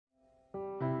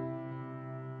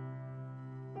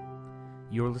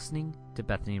You're listening to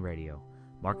Bethany Radio.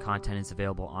 More content is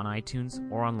available on iTunes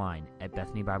or online at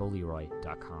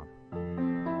BethanyBibleLeroy.com.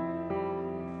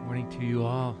 Morning to you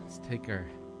all. Let's take our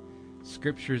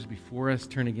scriptures before us,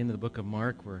 turn again to the book of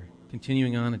Mark. We're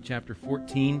continuing on in chapter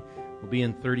 14. We'll be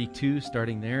in 32,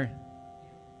 starting there.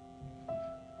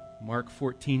 Mark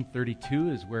 14:32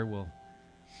 is where we'll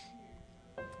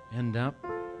end up.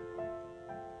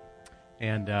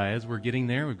 And as we're getting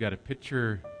there, we've got a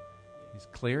picture. Is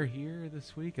Claire here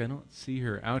this week? I don't see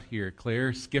her out here.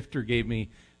 Claire Skifter gave me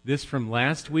this from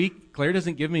last week. Claire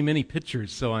doesn't give me many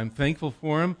pictures, so I'm thankful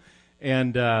for them.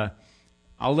 And I'll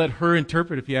let her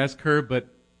interpret if you ask her. But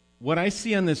what I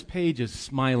see on this page is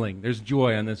smiling. There's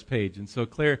joy on this page. And so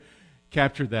Claire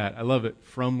captured that. I love it,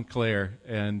 from Claire.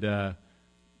 And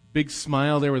big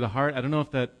smile there with a heart. I don't know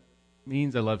if that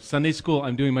means I love Sunday school.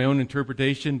 I'm doing my own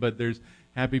interpretation, but there's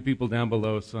happy people down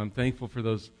below. So I'm thankful for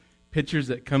those pictures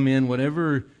that come in,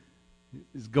 whatever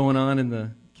is going on in the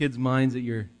kids' minds, that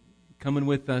you're coming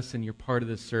with us and you're part of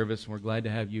this service, and we're glad to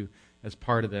have you as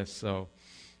part of this. So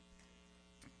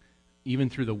even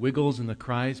through the wiggles and the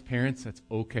cries, parents, that's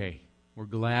okay. We're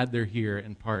glad they're here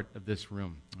and part of this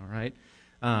room, all right?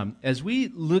 As we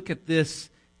look at this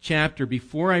chapter,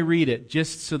 before I read it,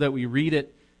 just so that we read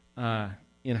it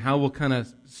in how we'll kind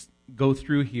of go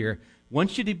through here, I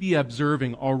want you to be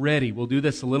observing already. We'll do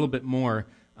this a little bit more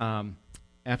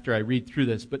after I read through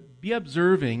this, but be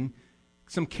observing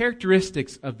some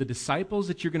characteristics of the disciples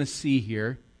that you're going to see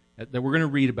here, that we're going to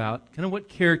read about, kind of what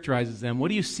characterizes them, what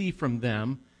do you see from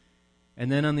them,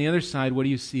 and then on the other side, what do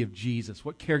you see of Jesus,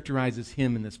 what characterizes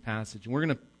him in this passage. And we're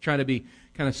going to try to be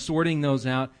kind of sorting those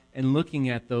out and looking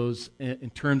at those in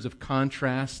terms of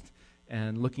contrast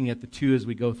and looking at the two as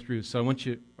we go through. So I want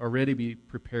you already be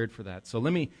prepared for that. So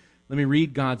let me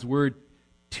read God's word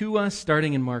to us,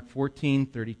 starting in Mark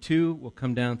 14:32. We'll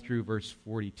come down through verse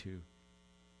 42.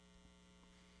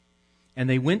 And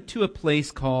they went to a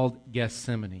place called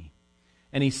Gethsemane.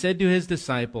 And he said to his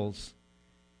disciples,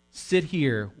 "Sit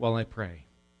here while I pray."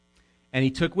 And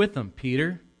he took with them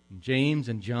Peter and James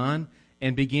and John,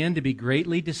 and began to be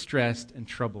greatly distressed and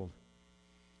troubled.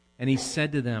 And he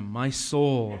said to them, "My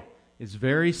soul is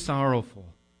very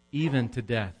sorrowful, even to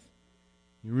death.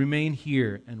 You remain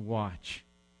here and watch."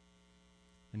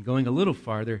 And going a little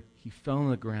farther, he fell on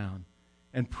the ground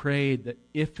and prayed that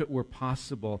if it were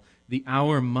possible, the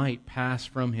hour might pass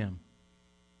from him.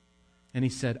 And he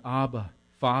said, "Abba,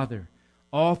 Father,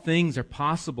 all things are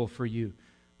possible for you.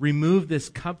 Remove this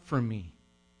cup from me.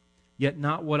 Yet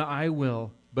not what I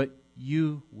will, but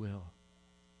you will."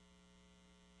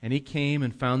 And he came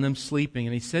and found them sleeping.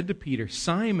 And he said to Peter,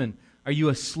 "Simon, are you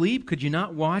asleep? Could you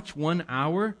not watch 1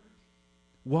 hour?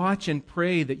 Watch and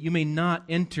pray that you may not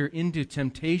enter into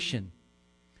temptation.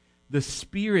 The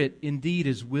spirit indeed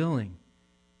is willing,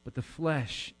 but the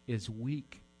flesh is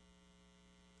weak."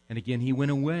 And again he went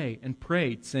away and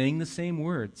prayed, saying the same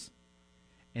words.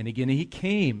 And again he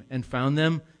came and found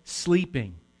them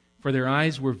sleeping, for their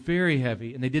eyes were very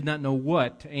heavy, and they did not know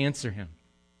what to answer him.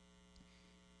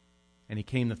 And he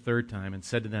came the third time and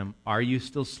said to them, "Are you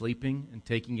still sleeping and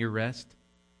taking your rest?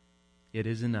 It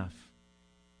is enough.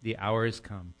 The hour is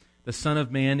come. The Son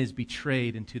of Man is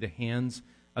betrayed into the hands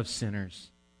of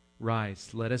sinners.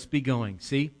 Rise, let us be going.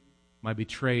 See, my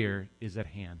betrayer is at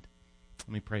hand." Let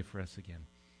me pray for us again.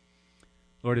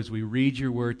 Lord, as we read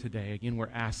your word today, again, we're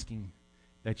asking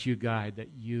that you guide, that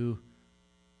you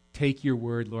take your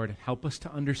word, Lord, and help us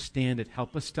to understand it.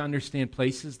 Help us to understand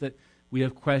places that we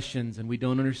have questions and we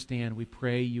don't understand. We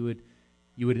pray you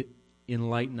would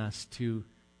enlighten us to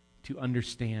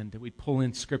understand, that we pull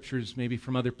in scriptures maybe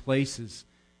from other places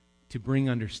to bring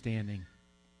understanding.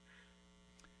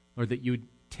 Lord, that you would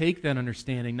take that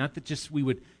understanding, not that just we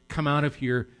would come out of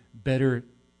here better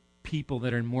people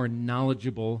that are more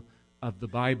knowledgeable of the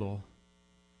Bible,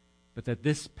 but that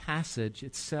this passage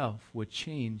itself would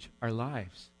change our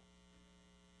lives.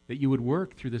 That you would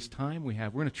work through this time we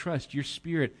have. We're going to trust your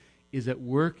Spirit is at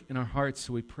work in our hearts,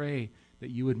 so we pray that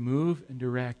you would move and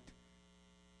direct.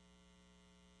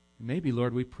 Maybe,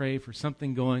 Lord, we pray for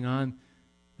something going on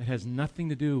that has nothing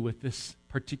to do with this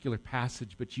particular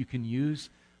passage, but you can use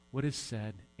what is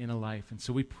said in a life. And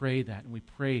so we pray that, and we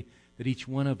pray that each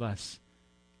one of us,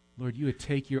 Lord, you would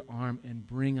take your arm and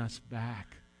bring us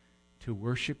back to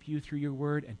worship you through your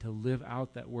word and to live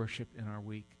out that worship in our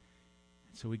week.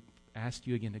 And so we ask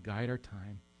you again to guide our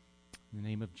time. In the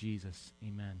name of Jesus,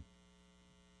 amen.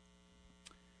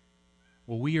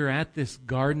 Well, we are at this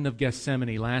Garden of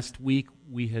Gethsemane. Last week,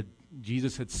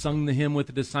 Jesus had sung the hymn with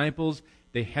the disciples.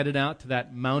 They headed out to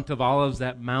that Mount of Olives,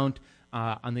 that mount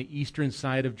on the eastern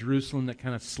side of Jerusalem that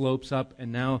kind of slopes up.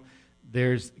 And now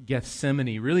there's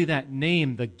Gethsemane. Really, that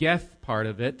name, the Geth part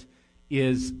of it,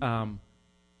 is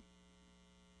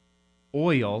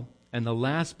oil, and the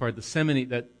last part, the semene,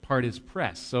 that part is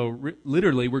press. So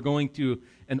literally, we're going to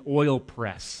an oil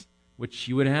press, which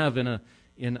you would have on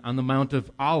the Mount of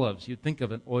Olives. You'd think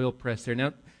of an oil press there.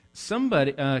 Now,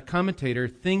 somebody, a commentator,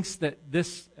 thinks that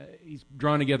this, he's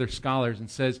drawn together scholars and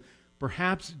says,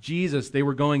 perhaps Jesus, they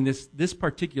were going, this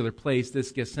particular place,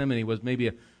 this Gethsemane, was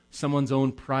maybe someone's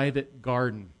own private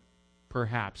garden,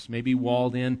 perhaps, maybe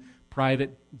walled in,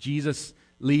 private. Jesus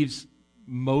leaves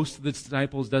most of the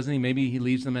disciples, doesn't he? Maybe he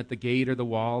leaves them at the gate or the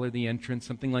wall or the entrance,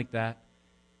 something like that.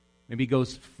 Maybe he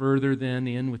goes further then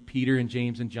in with Peter and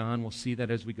James and John. We'll see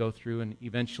that as we go through, and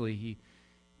eventually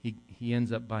he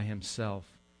ends up by himself.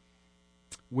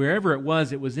 Wherever it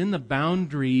was in the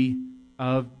boundary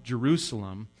of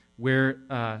Jerusalem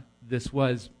where this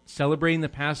was. Celebrating the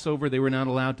Passover, they were not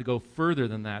allowed to go further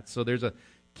than that. So there's a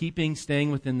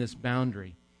staying within this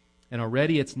boundary. And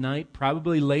already it's night,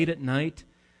 probably late at night.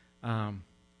 And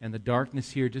the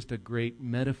darkness here, just a great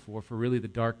metaphor for really the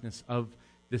darkness of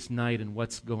this night and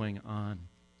what's going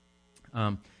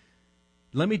on.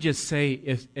 Let me just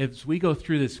say, as we go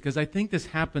through this, because I think this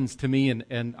happens to me,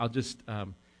 and I'll just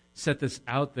set this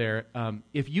out there.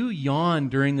 If you yawn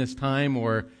during this time,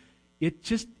 or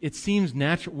it seems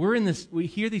natural. We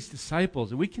hear these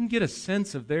disciples, and we can get a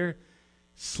sense of their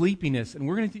sleepiness, and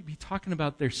we're going to be talking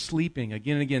about their sleeping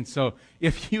again and again. So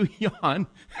if you yawn,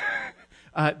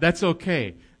 that's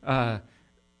okay.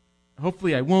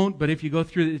 Hopefully I won't, but if you go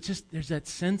through it, there's that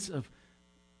sense of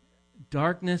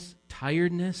darkness,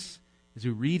 tiredness, as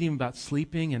we read even about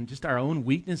sleeping and just our own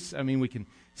weakness. I mean, we can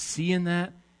see in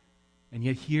that, and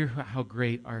yet hear how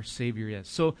great our Savior is.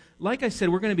 So, like I said,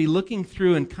 we're going to be looking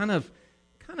through and kind of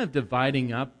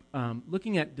dividing up,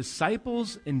 looking at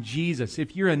disciples and Jesus.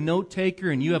 If you're a note taker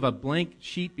and you have a blank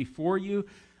sheet before you,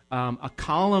 a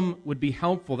column would be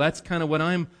helpful. That's kind of what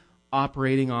I'm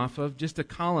operating off of, just a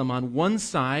column. On one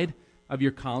side of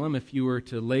your column, if you were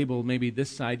to label maybe this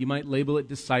side, you might label it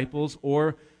disciples,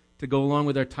 or to go along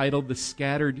with our title, the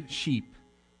scattered sheep.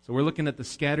 So we're looking at the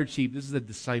scattered sheep. This is the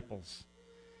disciples.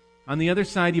 On the other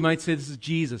side, you might say this is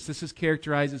Jesus. This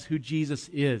characterizes who Jesus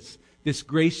is, this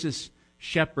gracious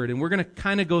shepherd. And we're going to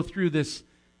kind of go through this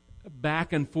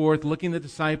back and forth, looking at the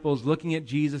disciples, looking at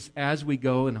Jesus as we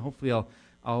go, and hopefully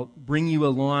I'll bring you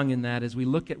along in that as we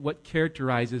look at what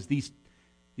characterizes these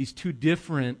two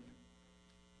different,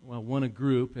 one a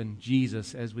group and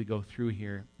Jesus as we go through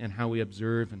here, and how we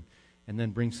observe and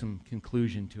then bring some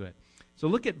conclusion to it. So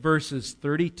look at verses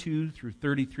 32 through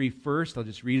 33 first. I'll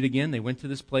just read it again. They went to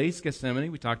this place,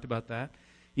 Gethsemane. We talked about that.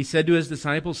 He said to his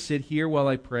disciples, "Sit here while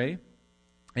I pray."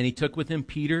 And he took with him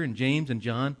Peter and James and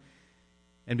John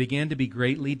and began to be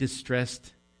greatly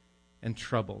distressed and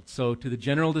troubled. So to the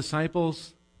general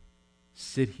disciples,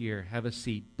 sit here, have a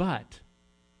seat. But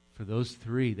for those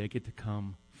three, they get to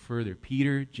come further.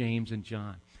 Peter, James, and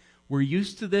John. We're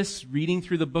used to this reading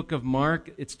through the book of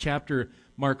Mark. It's chapter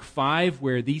Mark 5,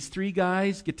 where these three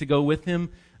guys get to go with him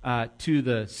to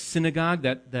the synagogue,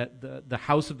 the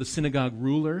house of the synagogue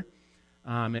ruler,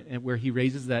 and where he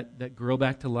raises that girl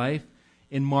back to life.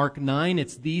 In Mark 9,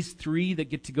 it's these three that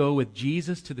get to go with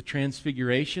Jesus to the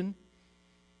transfiguration.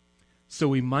 So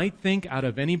we might think out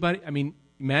of anybody,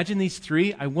 imagine these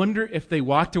three. I wonder if they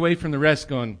walked away from the rest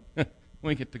going,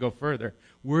 we get to go further.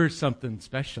 We're something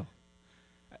special.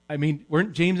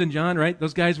 Weren't James and John, right?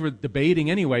 Those guys were debating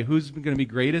anyway, who's going to be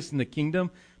greatest in the kingdom.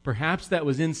 Perhaps that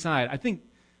was inside. I think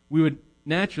we would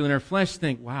naturally in our flesh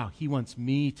think, wow, he wants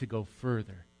me to go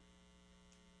further.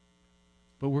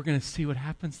 But we're going to see what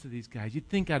happens to these guys. You'd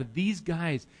think out of these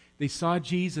guys, they saw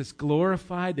Jesus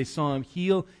glorified, they saw him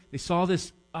heal, they saw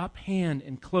this up hand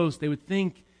and close. They would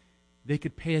think they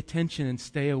could pay attention and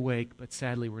stay awake, but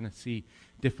sadly we're going to see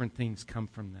different things come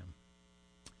from them.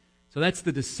 So that's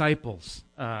the disciples.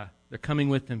 They're coming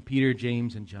with them, Peter,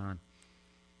 James, and John.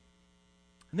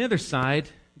 On the other side,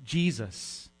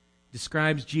 Jesus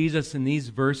describes Jesus in these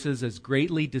verses as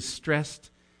greatly distressed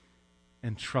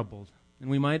and troubled. And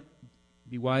we might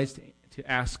be wise to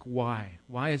ask why.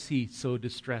 Why is he so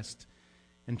distressed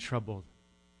and troubled?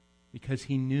 Because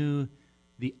he knew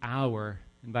the hour,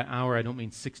 and by hour I don't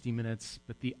mean 60 minutes,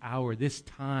 but the hour, this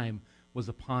time was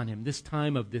upon him. This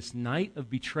time of this night of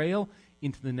betrayal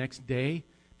into the next day,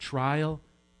 trial,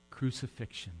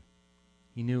 crucifixion.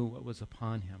 He knew what was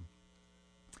upon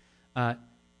him.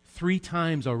 3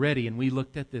 times already, and we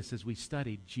looked at this as we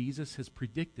studied, Jesus has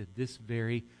predicted this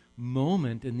very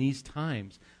moment in these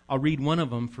times. I'll read one of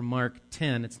them from Mark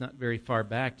 10. It's not very far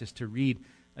back, just to read.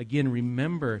 Again,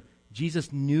 remember,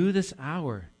 Jesus knew this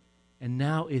hour, and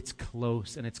now it's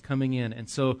close, and it's coming in. And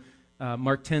so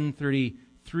Mark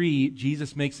 10:33,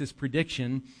 Jesus makes this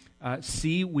prediction.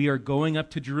 See, we are going up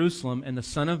to Jerusalem, and the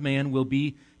Son of Man will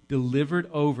be delivered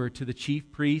over to the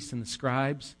chief priests and the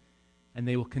scribes, and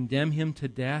they will condemn him to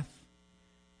death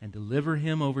and deliver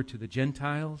him over to the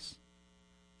Gentiles,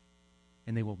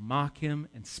 and they will mock him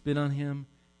and spit on him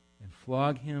and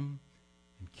flog him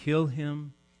and kill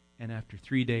him, and after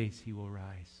 3 days he will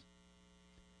rise.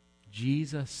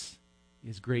 Jesus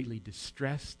is greatly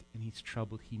distressed and he's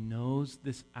troubled. He knows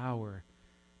this hour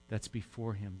that's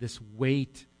before him, this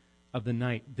weight of the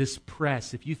night, this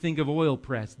press. If you think of oil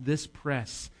press, this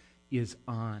press is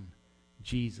on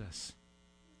Jesus.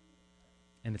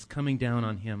 And it's coming down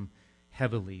on him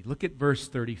heavily. Look at verse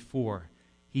 34.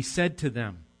 He said to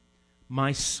them,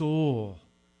 my soul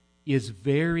is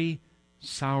very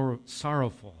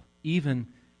sorrowful, even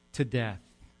to death.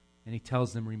 And he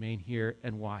tells them, remain here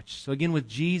and watch. So again, with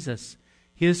Jesus,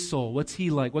 his soul, what's he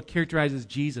like? What characterizes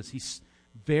Jesus? He's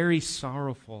very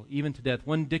sorrowful, even to death.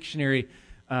 One dictionary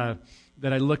that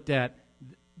I looked at,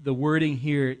 the wording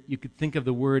here, you could think of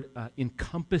the word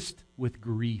encompassed with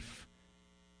grief.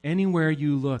 Anywhere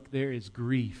you look, there is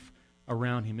grief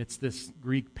around him. It's this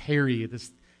Greek peri,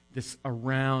 this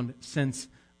around sense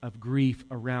of grief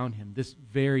around him, this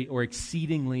very or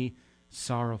exceedingly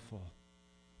sorrowful,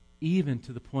 even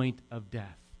to the point of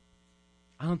death.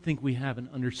 I don't think we have an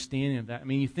understanding of that. I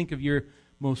mean, you think of your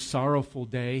most sorrowful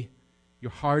day,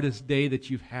 your hardest day that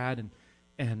you've had,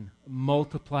 and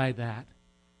multiply that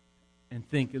and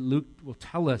think. Luke will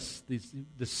tell us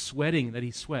the sweating that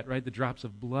he sweat, right? The drops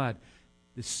of blood,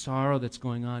 this sorrow that's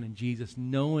going on in Jesus,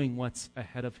 knowing what's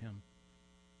ahead of him.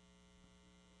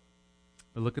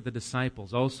 But look at the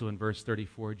disciples. Also in verse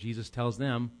 34, Jesus tells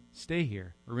them, stay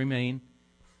here, or remain,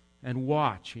 and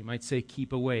watch. He might say,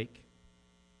 keep awake.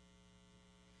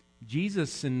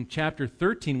 Jesus, in chapter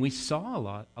 13, we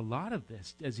saw a lot of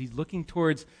this as he's looking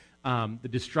towards the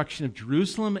destruction of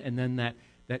Jerusalem, and then that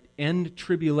end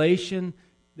tribulation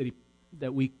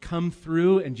that we come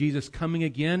through, and Jesus coming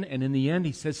again. And in the end,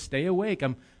 he says, stay awake.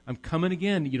 I'm coming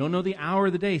again. You don't know the hour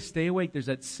of the day. Stay awake. There's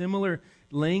that similar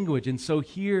language. And so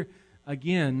here,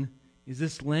 again, is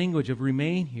this language of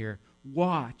remain here,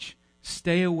 watch,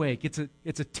 stay awake.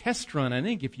 It's a test run, I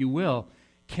think, if you will.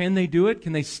 Can they do it?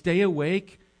 Can they stay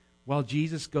awake while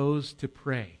Jesus goes to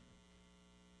pray?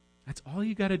 That's all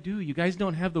you got to do. You guys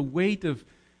don't have the weight of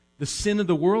the sin of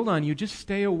the world on you. Just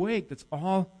stay awake. That's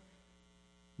all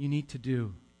you need to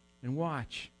do. And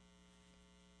watch.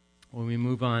 When we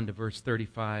move on to verse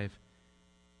 35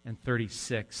 and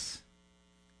 36,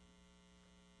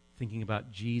 thinking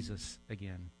about Jesus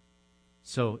again.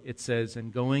 So it says,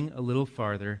 and going a little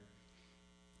farther,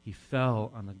 he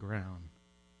fell on the ground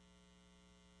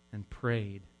and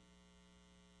prayed.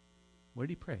 What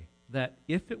did he pray? That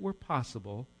if it were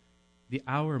possible, the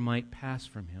hour might pass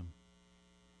from him.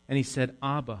 And he said,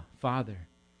 Abba, Father,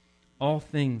 all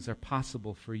things are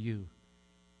possible for you.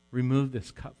 Remove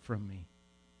this cup from me.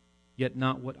 Yet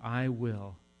not what I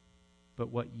will, but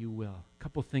what you will. A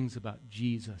couple things about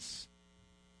Jesus.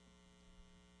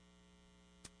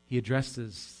 He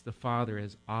addresses the Father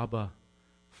as Abba,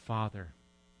 Father.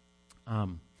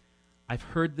 I've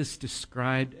heard this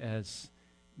described as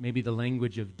maybe the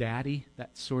language of daddy,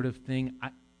 that sort of thing.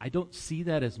 I don't see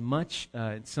that as much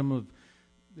in some of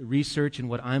the research and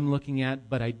what I'm looking at,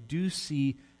 but I do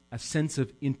see a sense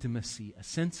of intimacy, a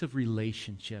sense of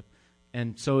relationship.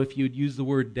 And so if you'd use the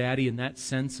word daddy in that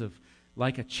sense of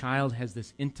like a child has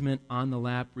this intimate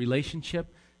on-the-lap relationship,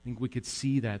 I think we could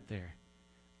see that there.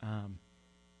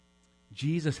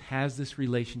 Jesus has this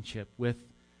relationship with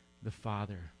the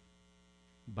Father.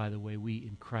 By the way, we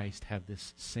in Christ have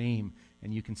this same,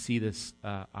 and you can see this,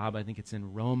 Abba, I think it's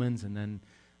in Romans, and then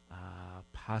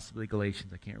possibly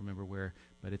Galatians, I can't remember where,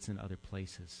 but it's in other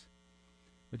places.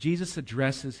 But Jesus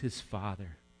addresses his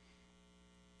Father,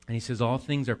 and he says all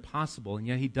things are possible, and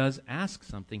yet he does ask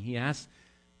something. He asks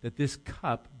that this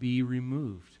cup be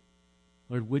removed.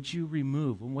 Lord, would you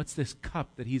remove? And what's this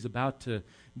cup that he's about to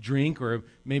drink? Or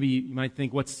maybe you might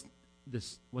think, what's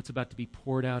about to be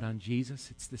poured out on Jesus?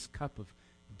 It's this cup of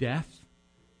death,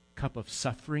 cup of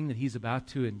suffering that he's about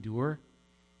to endure.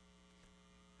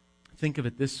 Think of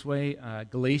it this way.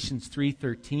 Galatians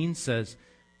 3:13 says,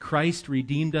 Christ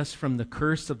redeemed us from the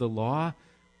curse of the law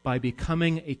by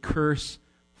becoming a curse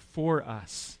for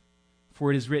us.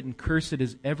 For it is written, cursed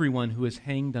is everyone who is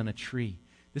hanged on a tree.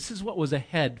 This is what was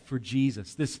ahead for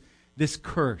Jesus, this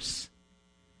curse.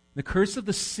 The curse of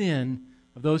the sin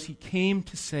of those he came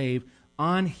to save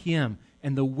on him,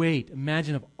 and the weight,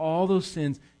 imagine, of all those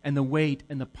sins and the weight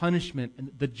and the punishment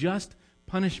and the just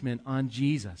punishment on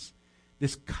Jesus.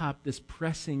 This cup, this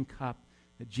pressing cup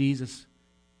that Jesus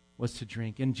was to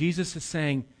drink. And Jesus is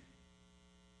saying,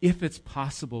 if it's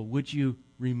possible, would you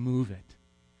remove it?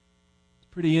 It's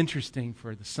pretty interesting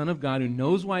for the Son of God who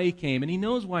knows why he came, and he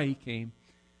knows why he came,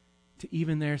 to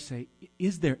even there say,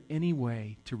 is there any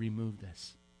way to remove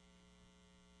this?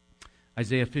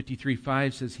 Isaiah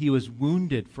 53:5 says, he was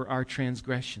wounded for our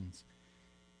transgressions.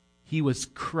 He was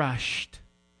crushed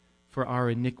for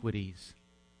our iniquities.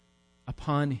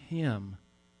 Upon him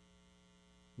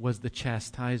was the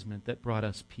chastisement that brought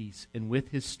us peace, and with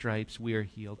his stripes we are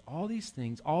healed. All these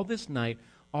things, all this night,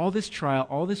 all this trial,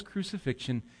 all this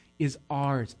crucifixion is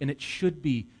ours, and it should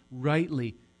be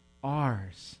rightly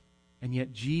ours. And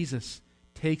yet Jesus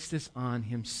takes this on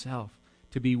himself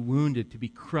to be wounded, to be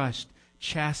crushed,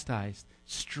 chastised,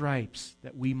 stripes,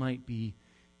 that we might be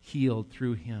healed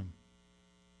through him.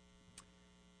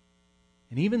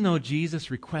 And even though Jesus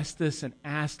requests this and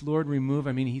asked, Lord, remove,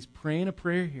 he's praying a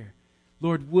prayer here.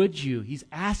 Lord, would you? He's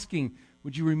asking,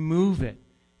 would you remove it?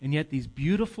 And yet these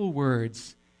beautiful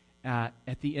words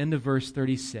at the end of verse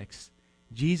 36,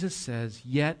 Jesus says,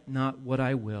 yet not what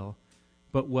I will,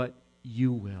 but what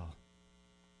you will.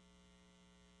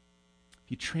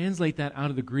 If you translate that out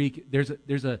of the Greek,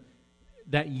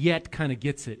 that yet kind of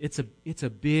gets it. It's a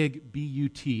big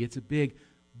B-U-T. It's a big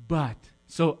but.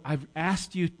 So I've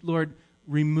asked you, Lord,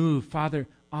 remove, Father,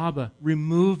 Abba,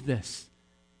 remove this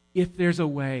if there's a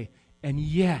way. And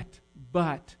yet,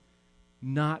 but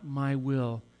not my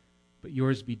will, but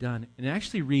yours be done. And it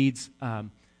actually reads,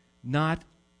 not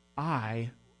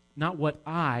what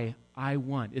I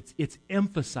want. It's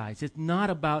emphasized. It's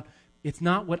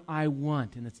not what I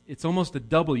want. And it's almost a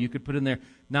double you could put in there.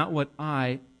 Not what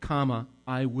I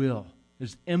will.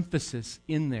 There's emphasis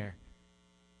in there.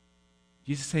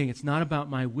 Jesus is saying, it's not about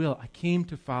my will. I came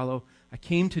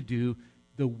to do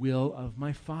the will of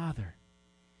my Father.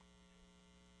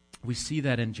 We see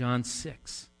that in John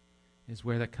 6 is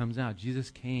where that comes out.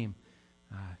 Jesus came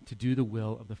to do the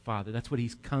will of the Father. That's what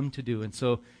he's come to do. And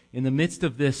so in the midst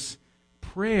of this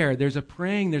prayer, there's a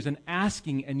praying, there's an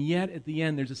asking, and yet at the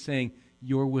end there's a saying,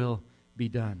 your will be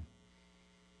done.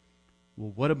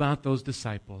 Well, what about those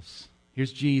disciples?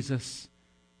 Here's Jesus,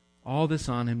 all this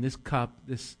on him, this cup,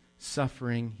 this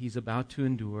suffering he's about to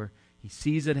endure. He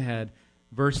sees it ahead.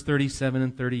 Verse 37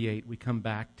 and 38, we come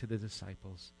back to the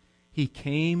disciples. He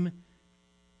came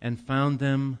and found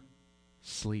them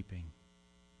sleeping.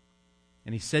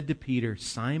 And he said to Peter,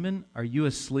 Simon, are you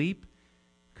asleep?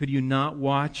 Could you not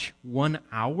watch 1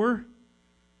 hour?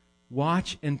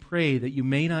 Watch and pray that you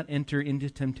may not enter into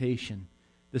temptation.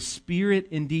 The spirit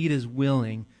indeed is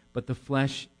willing, but the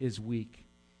flesh is weak.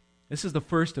 This is the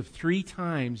first of 3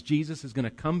 times Jesus is going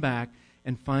to come back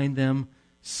and find them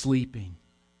sleeping.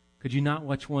 Could you not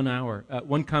watch 1 hour?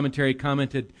 One commentary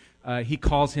commented, he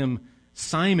calls him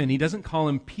Simon. He doesn't call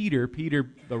him Peter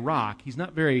the rock. He's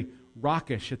not very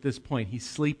rockish at this point. He's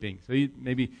sleeping. So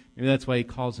maybe that's why he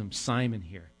calls him Simon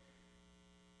here.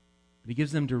 But he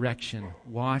gives them direction.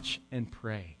 Watch and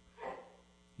pray.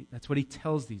 That's what he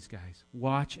tells these guys.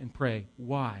 Watch and pray.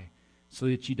 Why? So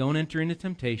that you don't enter into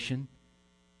temptation.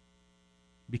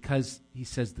 Because he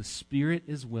says the spirit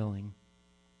is willing,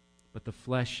 but the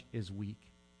flesh is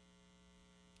weak.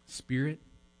 Spirit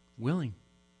willing.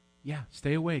 Yeah,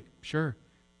 stay awake. Sure.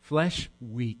 Flesh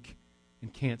weak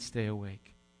and can't stay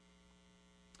awake.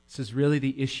 This is really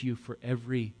the issue for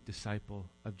every disciple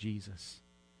of Jesus.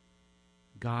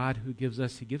 God who gives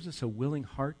us a willing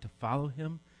heart to follow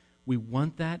him. We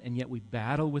want that, and yet we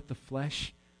battle with the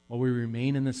flesh while we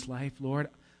remain in this life. Lord,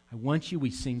 I want you.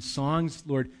 We sing songs.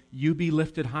 Lord, you be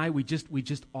lifted high. We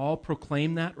just all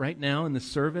proclaim that right now in the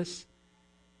service.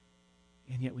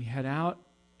 And yet we head out,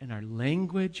 and our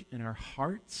language and our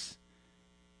hearts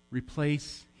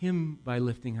replace him by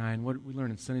lifting high. And what we learn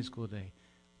in Sunday school today,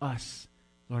 us.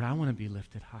 Lord, I want to be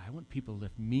lifted high. I want people to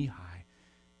lift me high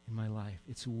in my life.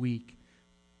 It's weak.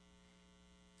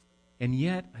 And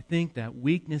yet, I think that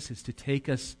weakness is to take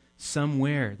us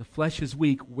somewhere. The flesh is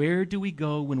weak. Where do we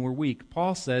go when we're weak?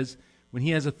 Paul says, when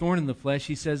he has a thorn in the flesh,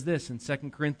 he says this in 2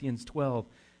 Corinthians 12,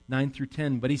 9 through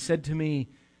 10. But he said to me,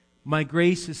 my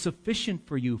grace is sufficient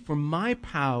for you, for my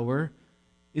power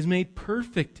is made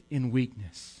perfect in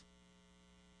weakness.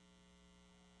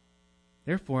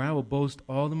 Therefore, I will boast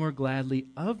all the more gladly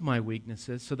of my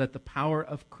weaknesses, so that the power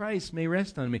of Christ may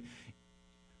rest on me.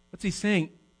 What's he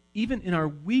saying? Even in our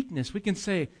weakness, we can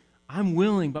say, I'm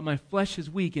willing, but my flesh is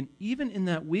weak. And even in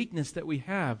that weakness that we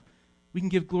have, we can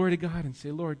give glory to God and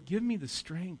say, Lord, give me the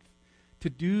strength to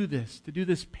do this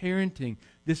parenting,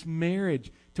 this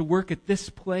marriage, to work at this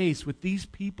place with these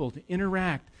people, to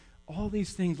interact, all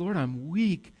these things. Lord, I'm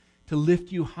weak to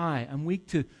lift you high. I'm weak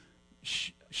to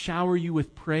shower you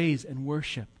with praise and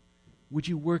worship. would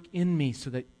you work in me so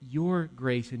that your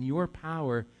grace and your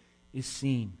power is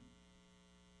seen?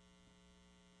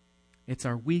 It's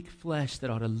our weak flesh that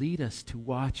ought to lead us to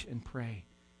watch and pray.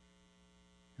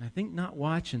 And I think not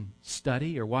watch and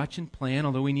study or watch and plan,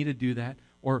 although we need to do that,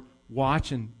 or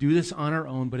watch and do this on our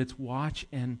own, but it's watch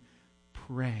and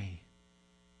pray.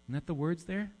 Isn't that the words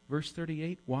there? Verse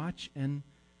 38, watch and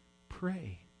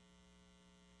pray.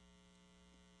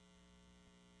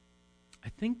 I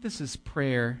think this is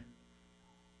prayer,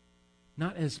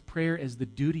 not as prayer as the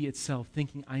duty itself,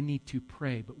 thinking I need to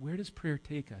pray, but where does prayer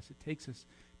take us? It takes us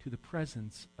to the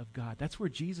presence of God. That's where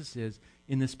Jesus is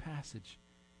in this passage.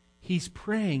 He's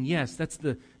praying, yes, that's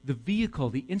the vehicle,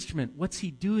 the instrument. What's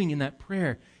he doing in that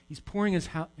prayer? He's pouring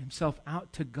himself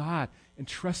out to God and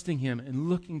trusting him and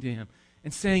looking to him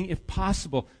and saying, if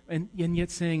possible, and yet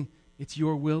saying, it's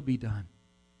your will be done.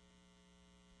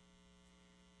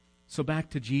 So back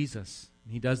to Jesus.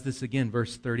 He does this again,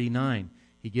 verse 39.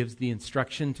 He gives the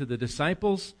instruction to the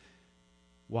disciples,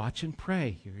 watch and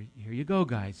pray. Here you go,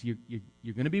 guys. You're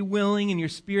going to be willing in your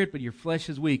spirit, but your flesh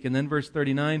is weak. And then verse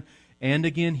 39, and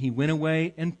again he went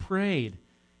away and prayed,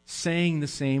 saying the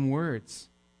same words.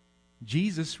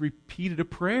 Jesus repeated a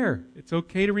prayer. It's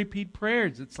okay to repeat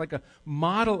prayers. It's like a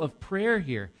model of prayer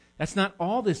here. That's not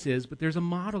all this is, but there's a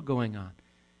model going on.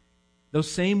 Those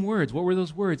same words, what were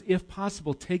those words? If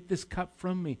possible, take this cup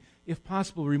from me. If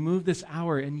possible, remove this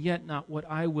hour, and yet not what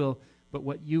I will, but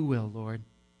what you will, Lord.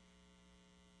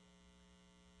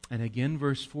 And again,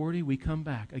 verse 40, we come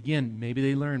back. Again, maybe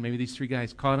they learned. Maybe these three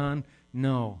guys caught on.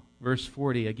 No. Verse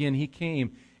 40, again, he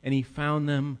came and he found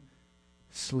them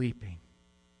sleeping.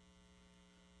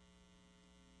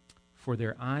 For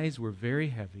their eyes were very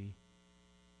heavy,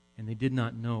 and they did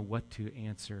not know what to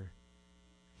answer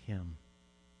him.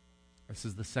 This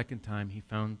is the second time he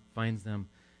finds them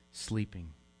sleeping.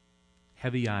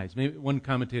 Heavy eyes. Maybe one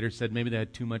commentator said maybe they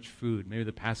had too much food. Maybe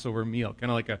the Passover meal, kind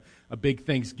of like a big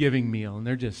Thanksgiving meal, and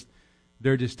they're just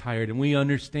tired. And we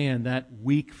understand that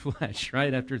weak flesh,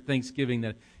 right, after Thanksgiving,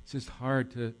 that it's just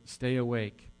hard to stay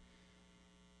awake.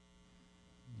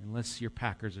 Unless your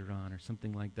Packers are on or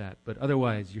something like that. But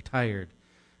otherwise, you're tired.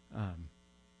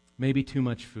 Maybe too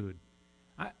much food.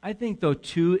 I think, though,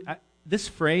 too, this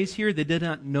phrase here, they did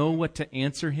not know what to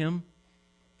answer him.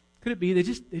 Could it be they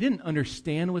didn't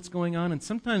understand what's going on? And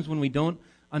sometimes when we don't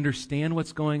understand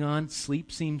what's going on,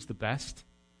 sleep seems the best.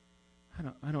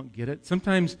 I don't get it.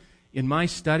 Sometimes in my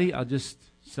study,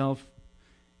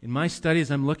 in my study,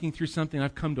 as I'm looking through something,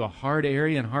 I've come to a hard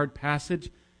area and hard passage.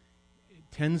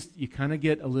 You kind of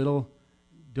get a little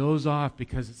doze off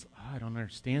because I don't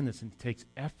understand this, and it takes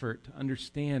effort to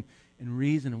understand and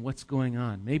reason and what's going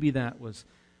on. Maybe that was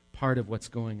part of what's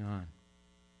going on.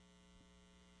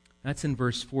 That's in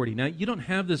verse 40. Now, you don't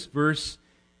have this verse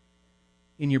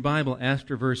in your Bible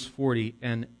after verse 40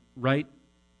 and right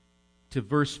to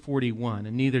verse 41,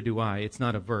 and neither do I. It's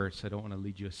not a verse. I don't want to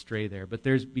lead you astray there. But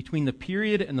there's between the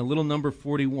period and the little number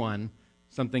 41,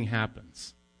 something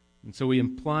happens. And so we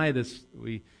imply this,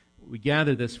 we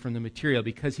gather this from the material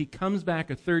because he comes back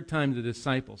a third time to the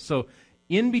disciples. So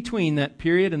in between that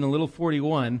period and the little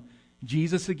 41,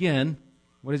 Jesus again,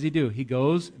 what does he do? He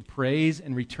goes and prays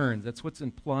and returns. That's what's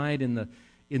implied in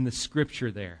the scripture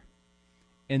there.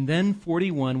 And then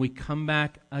 41, we come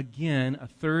back again a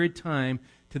third time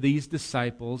to these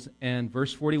disciples. And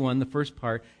verse 41, the first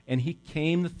part, and he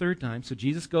came the third time. So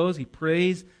Jesus goes, he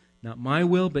prays, not my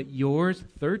will, but yours,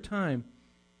 third time.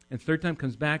 And third time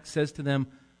comes back, says to them,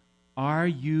 are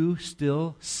you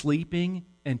still sleeping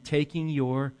and taking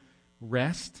your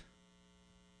rest?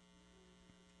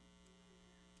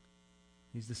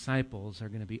 These disciples are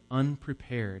going to be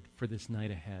unprepared for this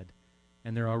night ahead,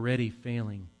 and they're already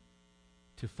failing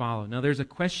to follow. Now, there's a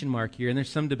question mark here, and there's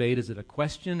some debate. Is it a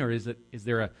question, or is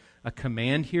there a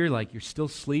command here, like you're still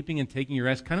sleeping and taking your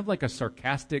rest? Kind of like a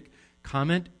sarcastic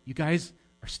comment. You guys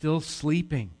are still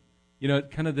sleeping. You know,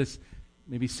 kind of this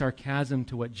maybe sarcasm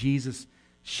to what Jesus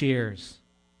shares.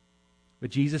 But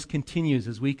Jesus continues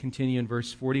as we continue in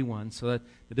verse 41, so that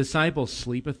the disciples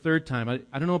sleep a third time.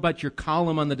 I don't know about your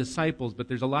column on the disciples, but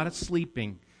there's a lot of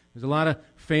sleeping. There's a lot of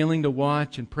failing to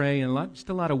watch and pray, and just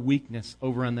a lot of weakness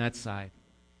over on that side.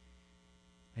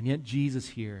 And yet Jesus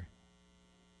here,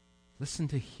 listen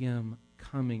to him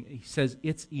coming. He says,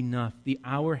 it's enough. The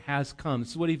hour has come.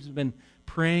 This is what he's been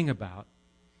praying about.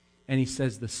 And he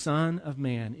says, the Son of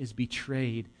Man is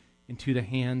betrayed into the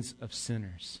hands of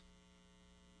sinners.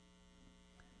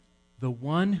 The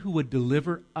one who would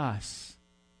deliver us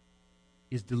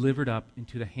is delivered up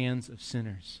into the hands of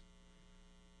sinners.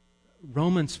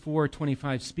 Romans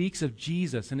 4:25 speaks of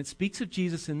Jesus, and it speaks of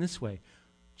Jesus in this way.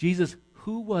 Jesus,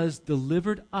 who was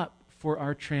delivered up for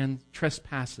our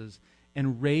trespasses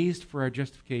and raised for our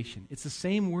justification. It's the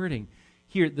same wording.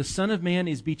 Here, the Son of Man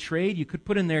is betrayed. You could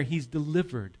put in there, He's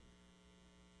delivered.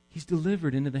 He's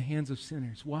delivered into the hands of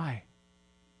sinners. Why?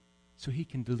 So He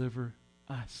can deliver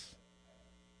us.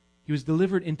 He was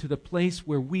delivered into the place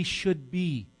where we should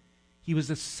be. He was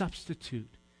a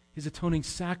substitute. His atoning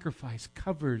sacrifice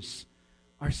covers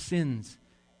our sins.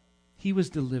 He was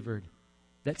delivered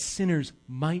that sinners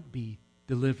might be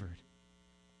delivered.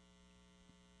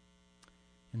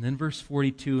 And then verse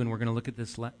 42, and we're going to look at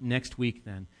this next week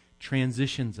then,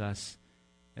 transitions us.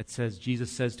 It says, Jesus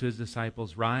says to His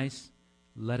disciples, "Rise,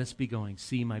 let us be going.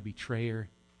 See, my betrayer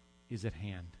is at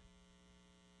hand."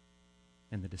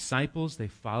 And the disciples, they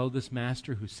follow this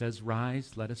master who says,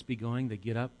 "Rise, let us be going." They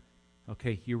get up.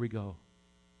 Okay, here we go.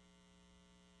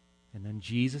 And then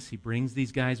Jesus, He brings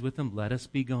these guys with Him. Let us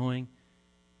be going.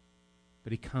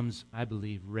 But He comes, I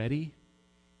believe, ready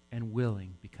and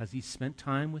willing because He spent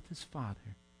time with His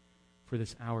Father for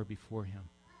this hour before Him.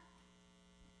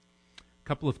 A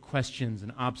couple of questions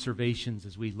and observations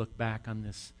as we look back on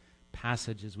this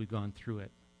passage as we've gone through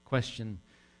it. Question: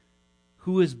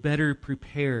 who is better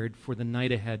prepared for the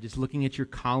night ahead? Just looking at your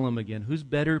column again. Who's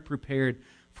better prepared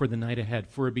for the night ahead?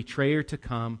 For a betrayer to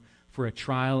come, for a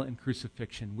trial and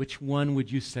crucifixion. Which one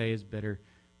would you say is better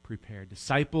prepared?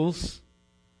 Disciples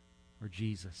or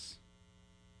Jesus?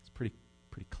 It's pretty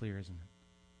clear, isn't it?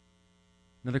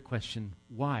 Another question: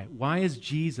 why? Why is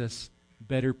Jesus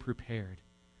better prepared?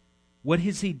 What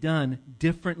has He done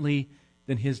differently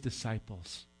than His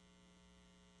disciples?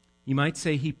 You might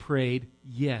say He prayed.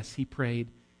 Yes, He prayed.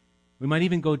 We might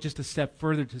even go just a step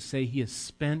further to say He has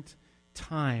spent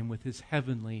time with His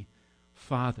heavenly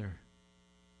Father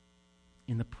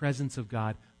in the presence of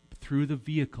God through the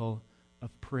vehicle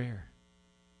of prayer.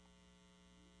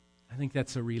 I think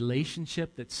that's a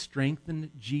relationship that strengthened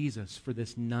Jesus for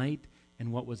this night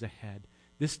and what was ahead.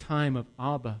 This time of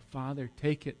Abba, Father,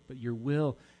 take it, but your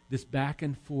will, this back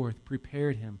and forth,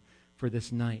 prepared Him for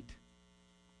this night.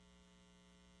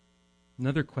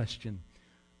 Another question: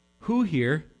 who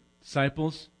here,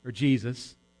 disciples or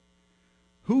Jesus,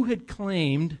 who had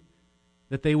claimed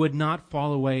that they would not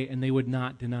fall away and they would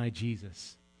not deny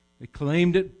Jesus? They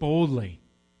claimed it boldly.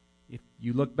 If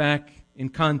you look back in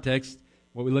context,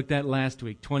 what we looked at last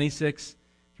week, 26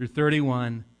 through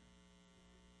 31,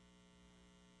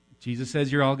 Jesus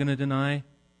says, "You're all going to deny."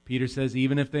 Peter says,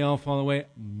 "Even if they all fall away,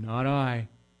 not I."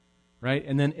 Right?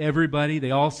 And then everybody,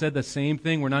 they all said the same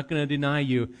thing. "We're not going to deny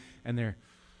you." And they're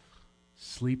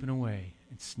sleeping away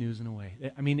and snoozing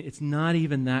away. I mean, it's not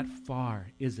even that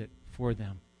far, is it, for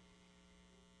them?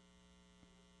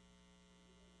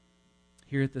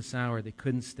 Here at this hour, they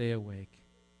couldn't stay awake.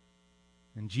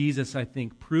 And Jesus, I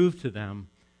think, proved to them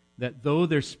that though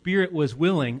their spirit was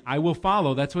willing, "I will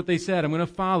follow." That's what they said. "I'm going to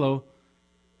follow."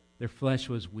 Their flesh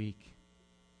was weak.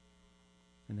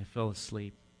 And they fell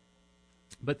asleep.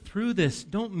 But through this,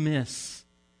 don't miss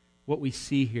what we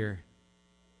see here.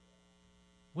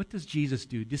 What does Jesus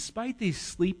do? Despite these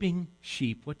sleeping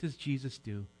sheep, what does Jesus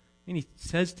do? And He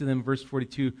says to them, verse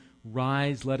 42,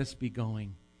 "Rise, let us be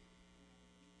going."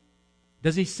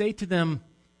 Does He say to them,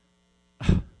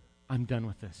 "I'm done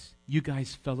with this. You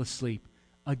guys fell asleep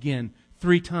again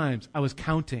 3 times. I was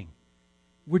counting.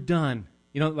 We're done."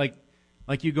 You know, like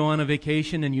you go on a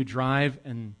vacation and you drive,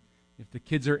 and if the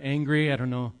kids are angry, I don't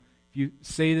know if you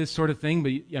say this sort of thing,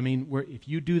 but I mean, if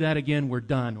you do that again, we're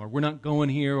done, or we're not going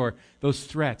here, or those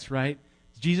threats, right?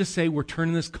 Does Jesus say, "We're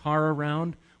turning this car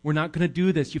around. We're not going to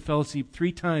do this. You fell asleep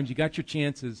 3 times. You got your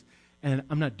chances, and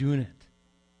I'm not doing it."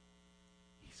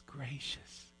 He's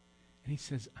gracious. And He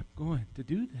says, "I'm going to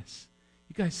do this.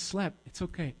 You guys slept. It's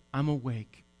okay. I'm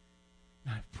awake.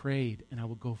 And I've prayed, and I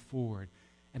will go forward,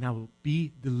 and I will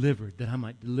be delivered that I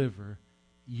might deliver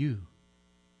you."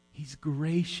 He's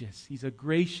gracious. He's a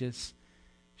gracious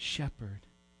shepherd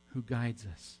who guides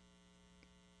us.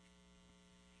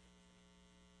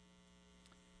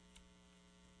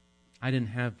 I didn't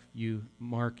have you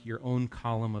mark your own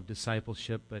column of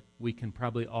discipleship, but we can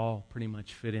probably all pretty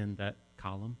much fit in that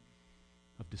column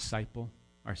of disciple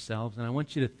ourselves. And I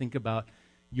want you to think about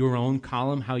your own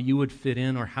column, how you would fit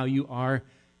in, or how you are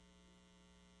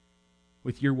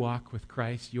with your walk with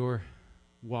Christ, your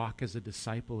walk as a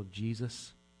disciple of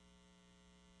Jesus.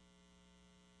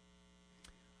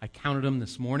 I counted them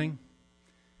this morning.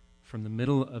 From the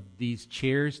middle of these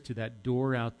chairs to that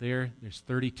door out there, there's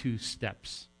 32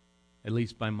 steps, at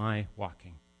least by my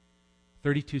walking.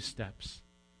 32 steps.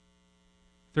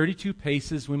 32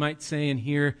 paces, we might say in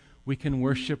here, we can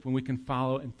worship and we can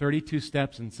follow, and 32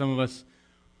 steps, and some of us,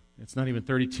 it's not even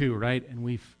 32, right? And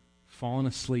we've fallen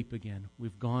asleep again.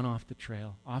 We've gone off the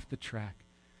trail, off the track.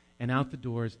 and out the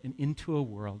doors and into a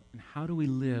world. And how do we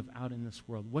live out in this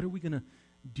world? What are we going to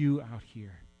do out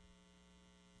here?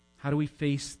 How do we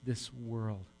face this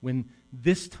world when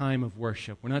this time of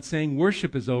worship, we're not saying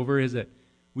worship is over, is it?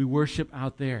 We worship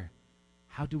out there.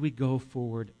 How do we go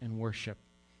forward and worship?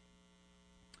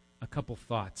 A couple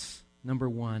thoughts. Number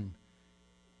one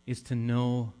is to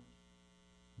know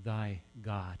thy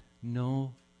God.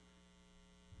 Know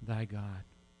thy God.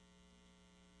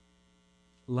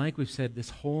 Like we've said, this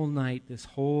whole night, this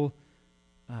whole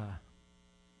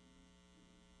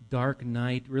dark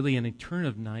night, really an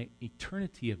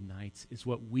eternity of nights, is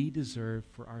what we deserve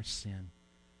for our sin.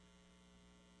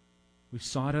 We've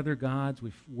sought other gods,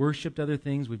 we've worshipped other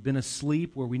things, we've been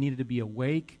asleep where we needed to be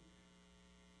awake.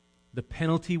 The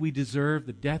penalty we deserve,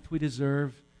 the death we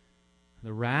deserve,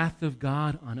 the wrath of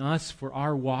God on us for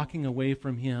our walking away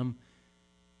from Him,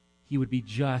 He would be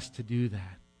just to do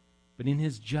that. But in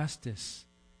His justice,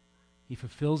 He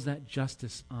fulfills that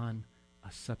justice on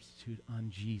a substitute, on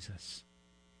Jesus.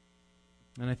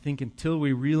 And I think until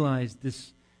we realize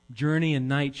this journey and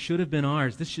night should have been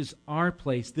ours, this is our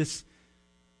place, this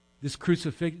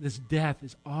crucifixion, this death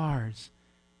is ours,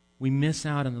 we miss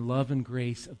out on the love and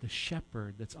grace of the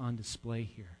shepherd that's on display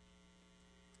here.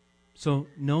 So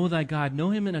know thy God. Know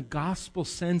Him in a gospel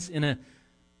sense, in a,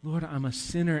 Lord, I'm a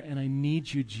sinner and I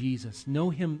need you, Jesus. Know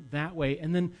Him that way.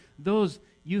 And then those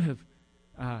you have,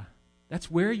 that's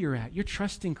where you're at. You're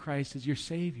trusting Christ as your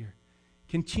Savior.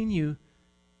 Continue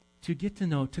to get to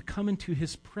know, to come into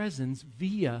His presence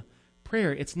via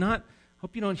prayer. It's not,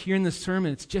 hope you don't hear in this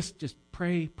sermon, it's just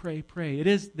pray, pray, pray.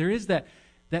 There is that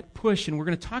push, and we're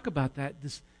going to talk about that,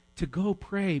 this to go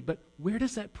pray. But where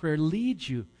does that prayer lead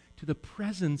you? To the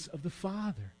presence of the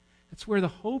Father. That's where the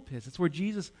hope is. That's where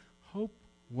Jesus' hope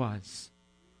was.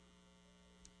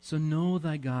 So know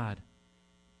thy God.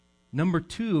 Number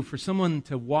two, for someone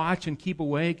to watch and keep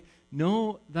awake,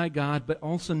 know thy God, but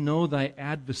also know thy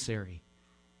adversary.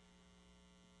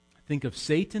 I think of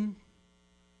Satan,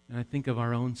 and I think of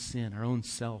our own sin, our own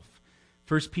self.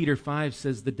 1 Peter 5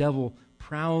 says the devil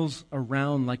prowls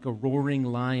around like a roaring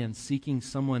lion, seeking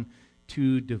someone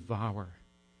to devour.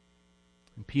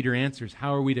 And Peter answers,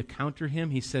 how are we to counter him?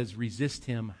 He says, resist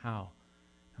him. How?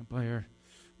 Not by our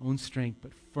own strength,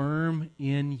 but firm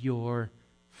in your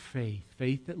faith.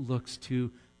 Faith that looks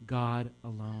to God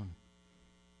alone.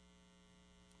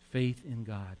 Faith in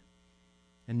God.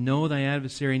 And know thy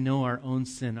adversary, know our own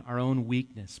sin, our own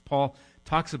weakness. Paul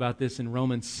talks about this in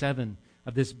Romans 7,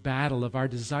 of this battle of our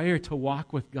desire to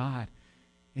walk with God,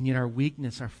 and yet our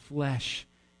weakness, our flesh.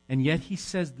 And yet he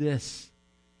says this,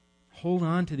 hold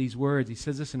on to these words. He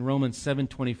says this in Romans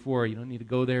 7:24. You don't need to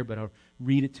go there, but I'll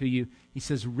read it to you. He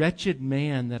says, wretched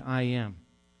man that I am.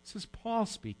 This is Paul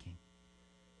speaking.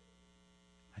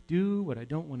 I do what I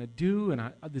don't want to do,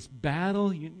 and this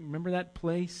battle, you remember that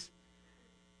place?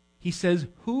 He says,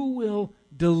 who will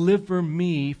deliver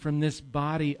me from this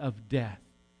body of death?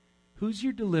 Who's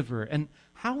your deliverer? And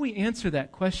how we answer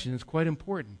that question is quite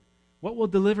important. What will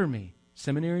deliver me?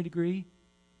 Seminary degree?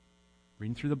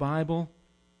 Reading through the Bible?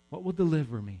 What will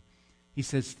deliver me? He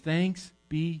says, thanks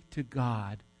be to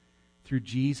God through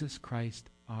Jesus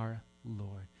Christ our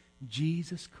Lord.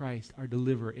 Jesus Christ, our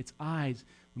deliverer. It's eyes.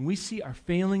 When we see our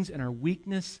failings and our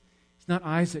weakness, it's not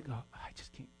eyes that go, I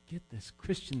just can't get this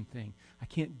Christian thing. I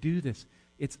can't do this.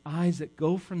 It's eyes that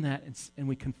go from that and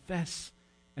we confess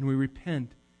and we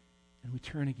repent and we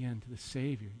turn again to the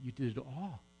Savior. You did it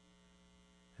all.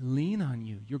 I lean on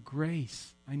you, your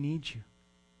grace. I need you.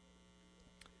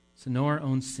 So know our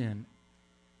own sin.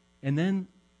 And then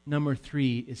number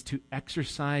 3 is to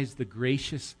exercise the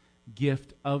gracious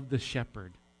gift of the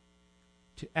shepherd.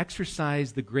 To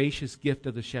exercise the gracious gift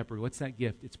of the shepherd. What's that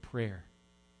gift? It's prayer.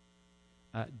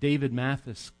 David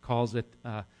Mathis calls it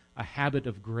a habit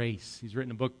of grace. He's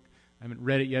written a book, I haven't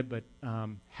read it yet, but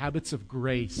Habits of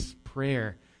Grace,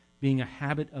 prayer being a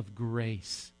habit of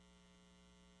grace.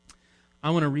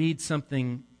 I want to read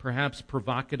something perhaps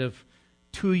provocative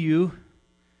to you,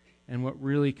 and what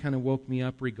really kind of woke me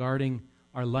up regarding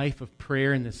our life of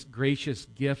prayer and this gracious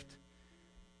gift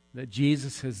that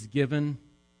Jesus has given,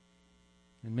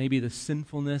 and maybe the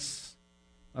sinfulness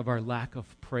of our lack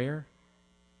of prayer.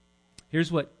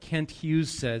 Here's what Kent Hughes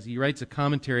says. He writes a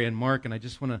commentary on Mark, and I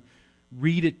just want to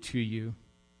read it to you.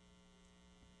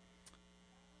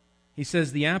 He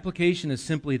says, the application is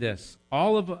simply this.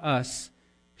 All of us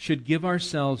should give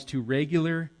ourselves to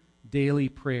regular daily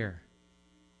prayer.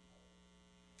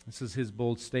 This is his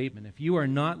bold statement. If you are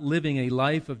not living a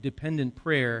life of dependent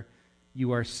prayer,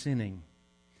 you are sinning.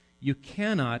 You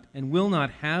cannot and will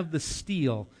not have the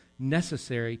steel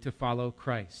necessary to follow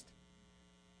Christ.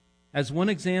 As one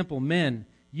example, men,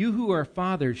 You who are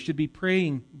fathers should be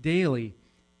praying daily,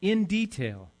 in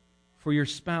detail, for your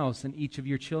spouse and each of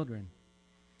your children.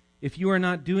 If you are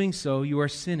not doing so, you are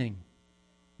sinning.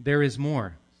 There is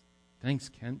more. Thanks,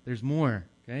 Kent. There's more,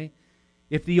 okay?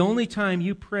 If the only time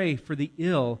you pray for the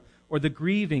ill or the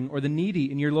grieving or the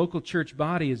needy in your local church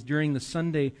body is during the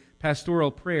Sunday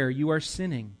pastoral prayer, you are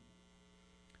sinning.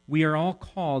 We are all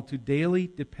called to daily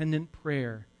dependent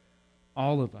prayer,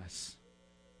 all of us.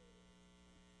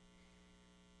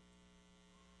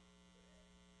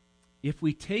 If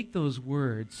we take those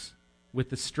words with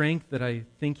the strength that I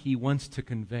think he wants to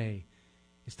convey,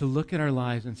 is to look at our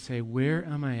lives and say, where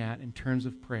am I at in terms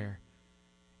of prayer?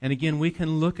 And again, we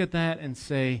can look at that and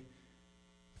say,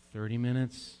 30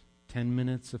 minutes, 10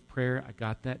 minutes of prayer, I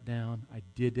got that down, I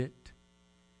did it.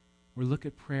 Or look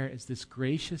at prayer as this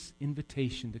gracious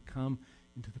invitation to come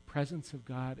into the presence of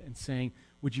God and saying,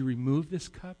 would you remove this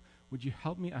cup? Would you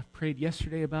help me? I've prayed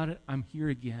yesterday about it. I'm here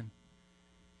again.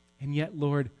 And yet,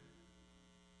 Lord,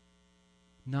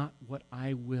 not what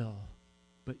I will,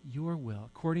 but your will.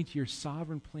 According to your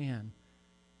sovereign plan,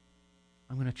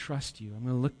 I'm going to trust you. I'm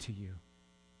going to look to you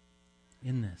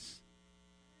in this.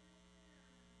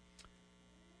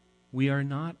 We are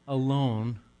not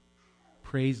alone,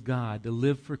 praise God, to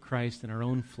live for Christ in our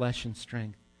own flesh and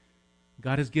strength.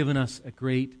 God has given us a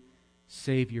great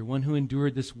Savior, one who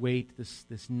endured this weight,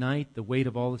 this night, the weight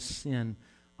of all the sin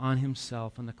on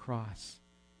himself on the cross.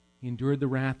 He endured the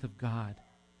wrath of God.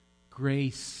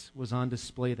 Grace was on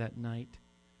display that night.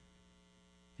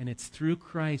 And it's through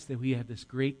Christ that we have this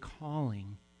great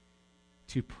calling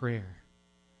to prayer.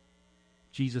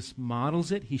 Jesus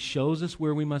models it. He shows us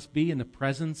where we must be in the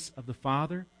presence of the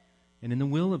Father and in the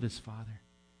will of his Father.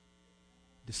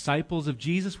 Disciples of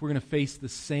Jesus, we're going to face the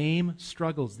same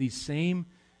struggles, these same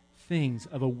things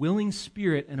of a willing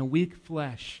spirit and a weak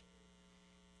flesh.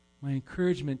 My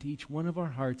encouragement to each one of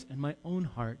our hearts and my own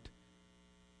heart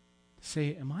to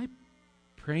say, am I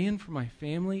praying for my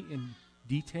family in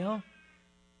detail?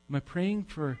 Am I praying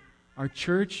for our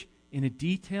church in a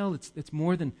detail? It's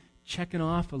more than checking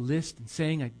off a list and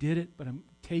saying I did it, but I'm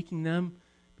taking them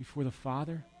before the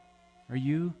Father. Are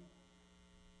you?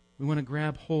 We want to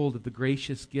grab hold of the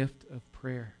gracious gift of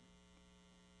prayer.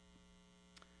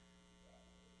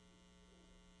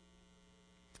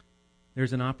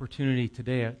 There's an opportunity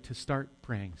today to start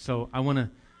praying. So I want to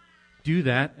do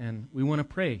that, and we want to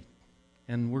pray.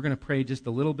 And we're going to pray just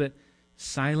a little bit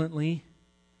silently.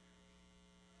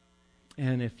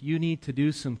 And if you need to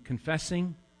do some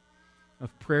confessing of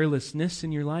prayerlessness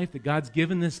in your life, that God's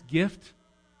given this gift,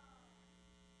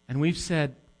 and we've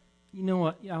said, you know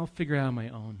what, yeah, I'll figure it out on my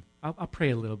own. I'll pray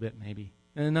a little bit maybe,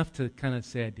 and enough to kind of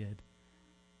say I did.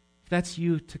 If that's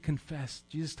you, to confess.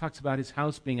 Jesus talks about his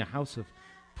house being a house of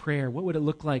prayer. What would it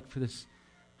look like for this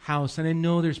house? And I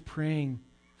know there's praying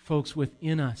folks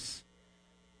within us.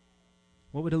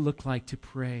 What would it look like to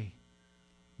pray?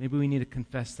 Maybe we need to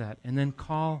confess that. And then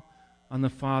call on the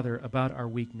Father about our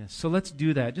weakness. So let's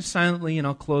do that. Just silently, and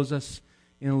I'll close us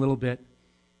in a little bit.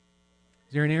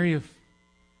 Is there an area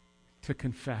to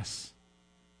confess?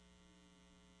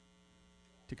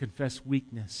 To confess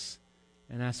weakness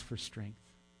and ask for strength.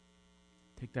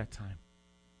 Take that time.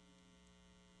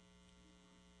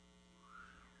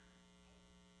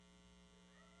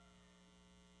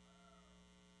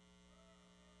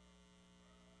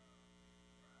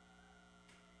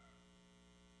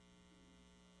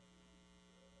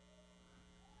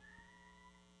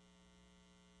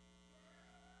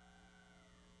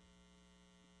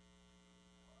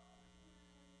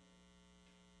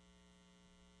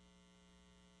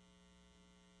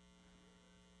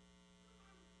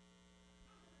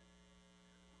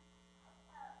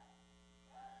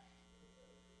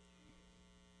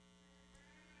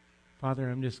 Father,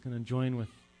 I'm just going to join with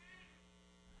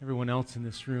everyone else in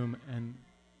this room, and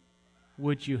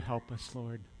would you help us,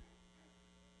 Lord?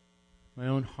 My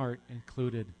own heart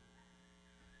included.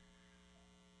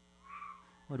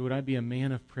 Lord, would I be a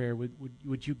man of prayer?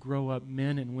 Would you grow up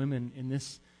men and women in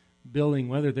this building,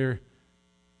 whether they're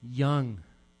young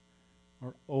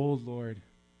or old, Lord,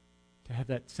 to have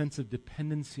that sense of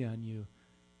dependency on you,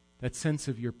 that sense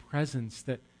of your presence,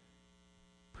 that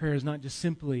prayer is not just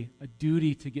simply a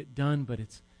duty to get done, but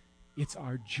it's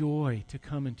our joy to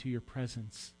come into your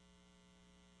presence.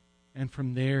 And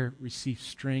from there, receive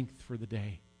strength for the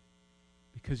day.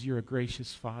 Because you're a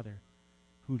gracious Father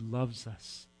who loves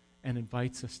us and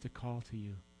invites us to call to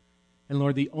you. And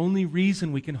Lord, the only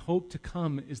reason we can hope to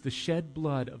come is the shed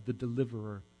blood of the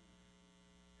deliverer.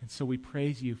 And so we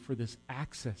praise you for this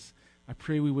access. I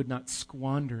pray we would not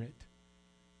squander it.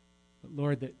 But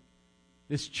Lord, that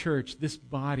this church, this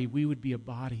body, we would be a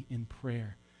body in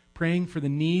prayer praying for the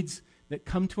needs that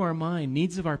come to our mind,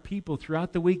 needs of our people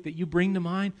throughout the week that you bring to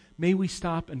mind. May we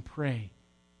stop and pray.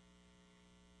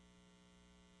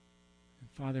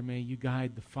 And Father, may you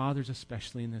guide the fathers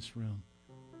especially in this room,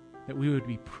 that we would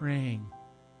be praying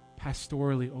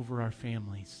pastorally over our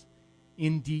families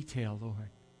in detail, Lord,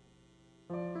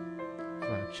 for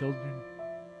our children,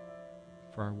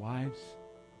 for our wives.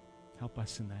 Help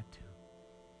us in that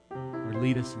too. Lord,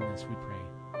 lead us in this, we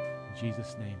pray. In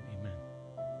Jesus' name, amen.